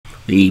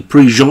The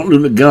Prix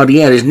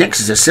Lagardere is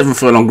next. It's a 7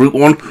 furlong Group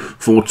 1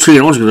 for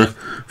 2 odds. Got a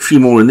few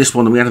more in this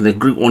one than we had in the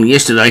Group 1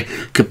 yesterday.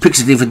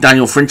 Capixity for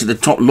Daniel French at the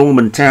top.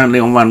 Lorman Town,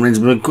 Leon Van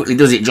Rensburg quickly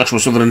does it. Joshua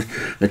Sutherland,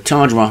 the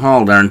Taj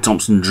Mahal, Darren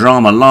Thompson,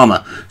 Drama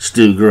Llama,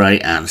 Stu Gray,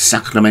 and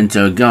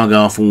Sacramento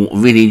Gaga for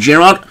Vinnie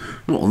Gerard.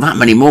 Not that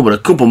many more, but a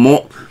couple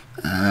more.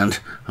 And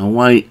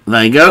away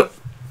they go.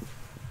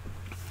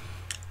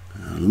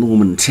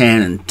 Lorman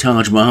Town and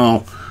Taj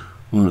Mahal.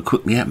 Well,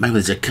 quickly out. Maybe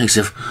there's a case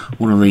of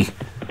one of the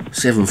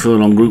 7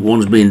 furlong Group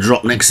 1s being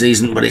dropped next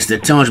season, but it's the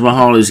Taj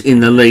Mahal who's in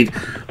the lead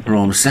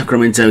from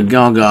Sacramento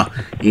Gaga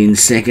in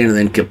second, and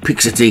then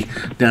Capixity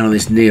down on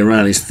this near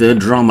rail is third.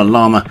 Drama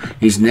Llama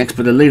is next,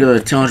 but the lead of the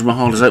Taj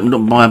Mahal has opened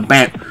up by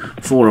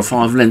about 4 or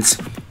 5 lengths.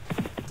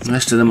 The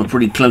rest of them are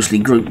pretty closely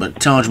grouped,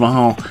 but Taj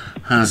Mahal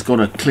has got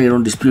a clear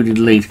undisputed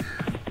lead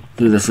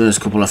through the first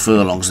couple of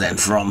furlongs. Then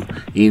from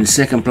in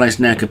second place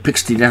now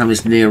Capixity down on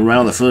this near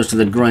rail. The first of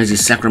the greys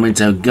is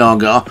Sacramento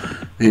Gaga,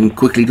 then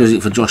quickly does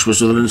it for Joshua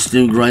Sutherland.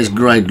 Stu Gray's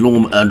grade.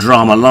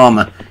 Drama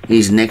Llama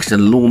is next,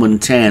 and Lorman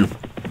Town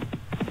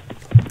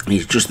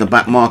is just the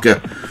back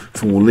marker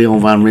for Leon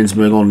Van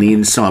Rensburg on the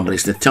inside, but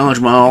it's the Taj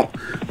Mahal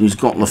who's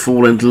got the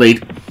 4-length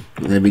lead.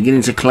 They're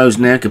beginning to close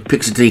now,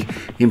 Capixity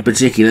in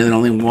particular. They're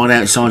on the wide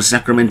outside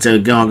Sacramento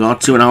Gaga,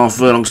 2.5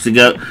 furlongs to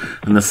go,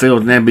 and the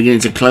field now beginning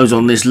to close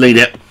on this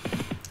leader,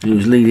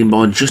 who's leading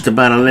by just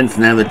about a length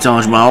now, the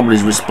Taj Mahal, but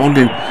he's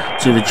responding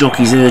to the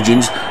jockey's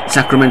urgings.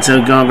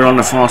 Sacramento Gaga on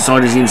the far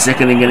side is in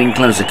second and getting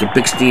closer.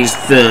 Capixity is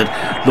third.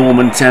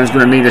 Lorman Town's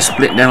going to need a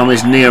split down on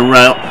this near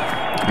rail.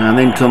 And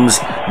then comes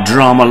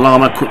Drama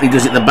Llama, quickly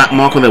does it the back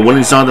marker. They're well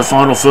inside the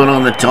final furlong,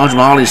 and the Taj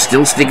Mahal is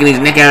still sticking his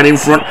neck out in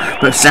front,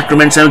 but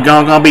Sacramento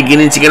Gaga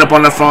beginning to get up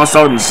on the far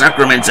side, and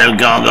Sacramento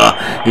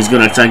Gaga is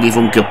going to take it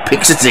from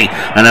Capixity,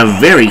 and a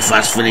very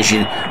fast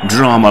finishing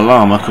Drama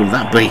Llama. Could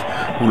that be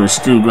one of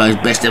Stu Gray's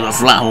best ever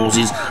flat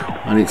horses?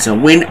 And it's a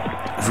win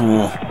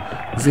for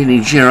Vinnie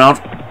Gerard.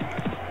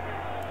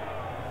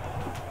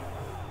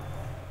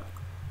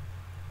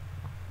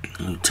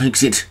 Who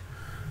takes it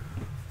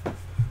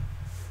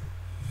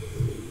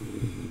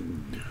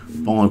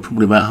by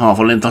probably about half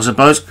a length, I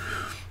suppose,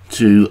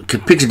 to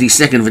Capixity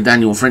second for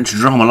Daniel French.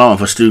 Drama Llama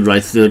for Stu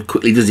Gray third.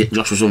 Quickly does it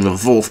Joshua Sutherland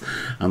fourth,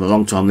 and the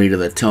long time leader,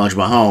 the Taj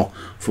Mahal,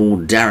 for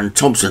Darren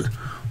Thompson,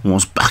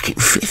 was back in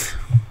fifth.